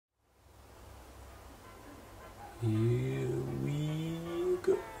Here we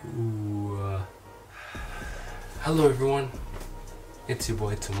go. Hello everyone, it's your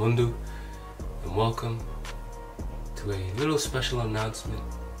boy Tamundu, and welcome to a little special announcement.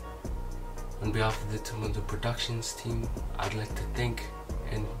 On behalf of the Tamundu Productions team, I'd like to thank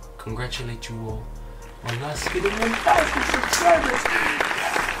and congratulate you all on us hitting 1,000 subscribers.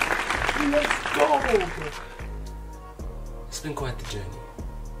 Let's go! It's been quite the journey.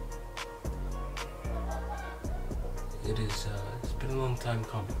 It's been a long time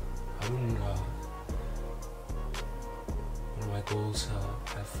coming. One of my goals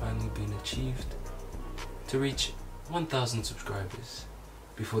have finally been achieved, to reach 1,000 subscribers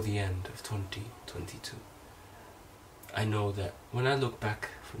before the end of 2022. I know that when I look back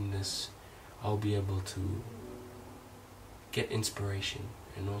from this, I'll be able to get inspiration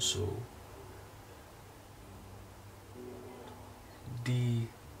and also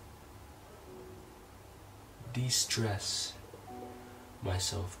de-stress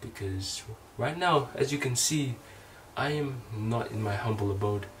myself, because right now, as you can see, I am not in my humble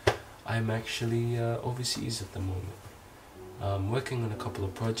abode. I am actually overseas at the moment. I'm working on a couple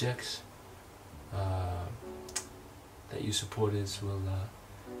of projects that you supporters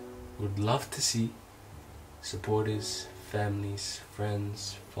would love to see. Supporters, families,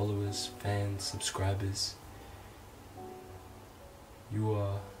 friends, followers, fans, subscribers. You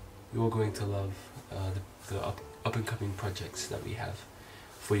are going to love the up and coming projects that we have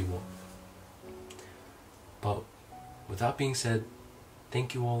for you all. But with that being said,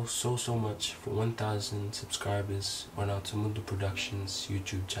 thank you all so much for 1,000 subscribers on our Tamundu Productions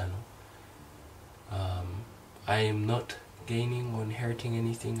YouTube channel. I am not gaining or inheriting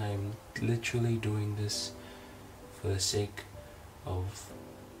anything. I am literally doing this for the sake of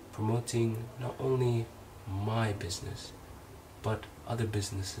promoting not only my business but other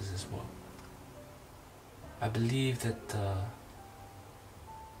businesses as well. I believe that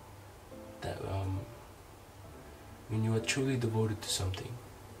when you are truly devoted to something,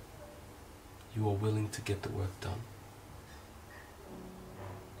 you are willing to get the work done.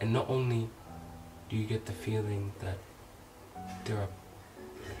 And not only do you get the feeling that there are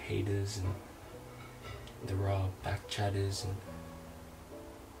haters and there are backchatters, and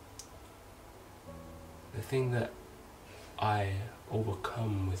the thing that I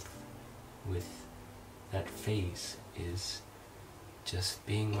overcome with that phase is just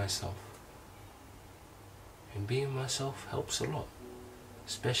being myself. And being myself helps a lot,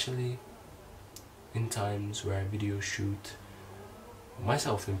 especially in times where I video shoot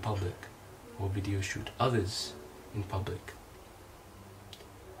myself in public or video shoot others in public.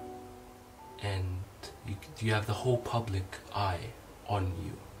 And you have the whole public eye on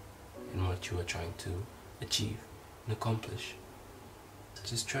you and what you are trying to achieve and accomplish.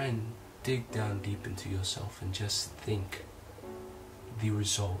 Just try and dig down deep into yourself and just think the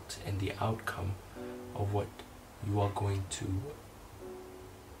result and the outcome of what you are going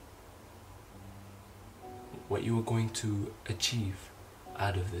to achieve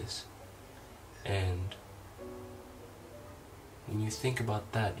out of this. And when you think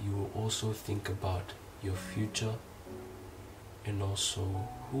about that, you will also think about your future and also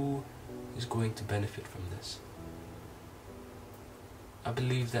who is going to benefit from this. I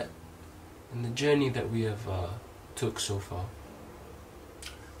believe that in the journey that we have took so far,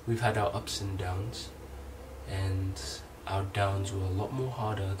 we've had our ups and downs, and our downs were a lot more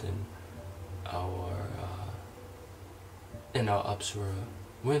harder than our ups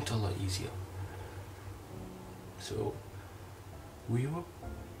weren't a lot easier. So we were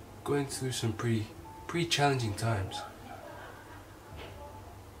going through some pretty challenging times,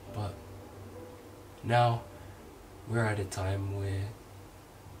 but now we're at a time where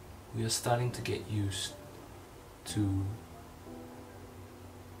we are starting to get used to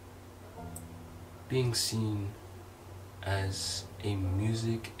being seen as a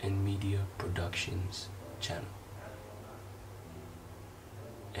music and media productions channel.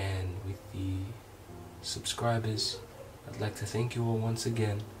 And with the subscribers, I'd like to thank you all once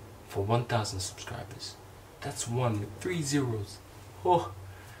again for 1,000 subscribers. That's 1 with 3 zeros. Oh,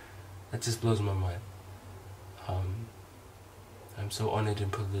 that just blows my mind. I'm so honored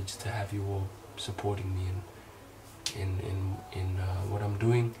and privileged to have you all supporting me in what I'm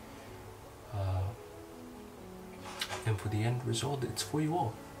doing. And for the end result, it's for you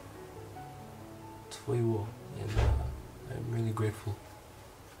all. It's for you all. And I'm really grateful.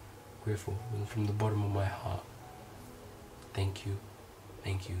 And from the bottom of my heart, thank you.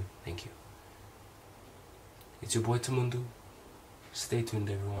 It's your boy Tamundu. Stay tuned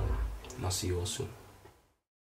everyone, and I'll see you all soon.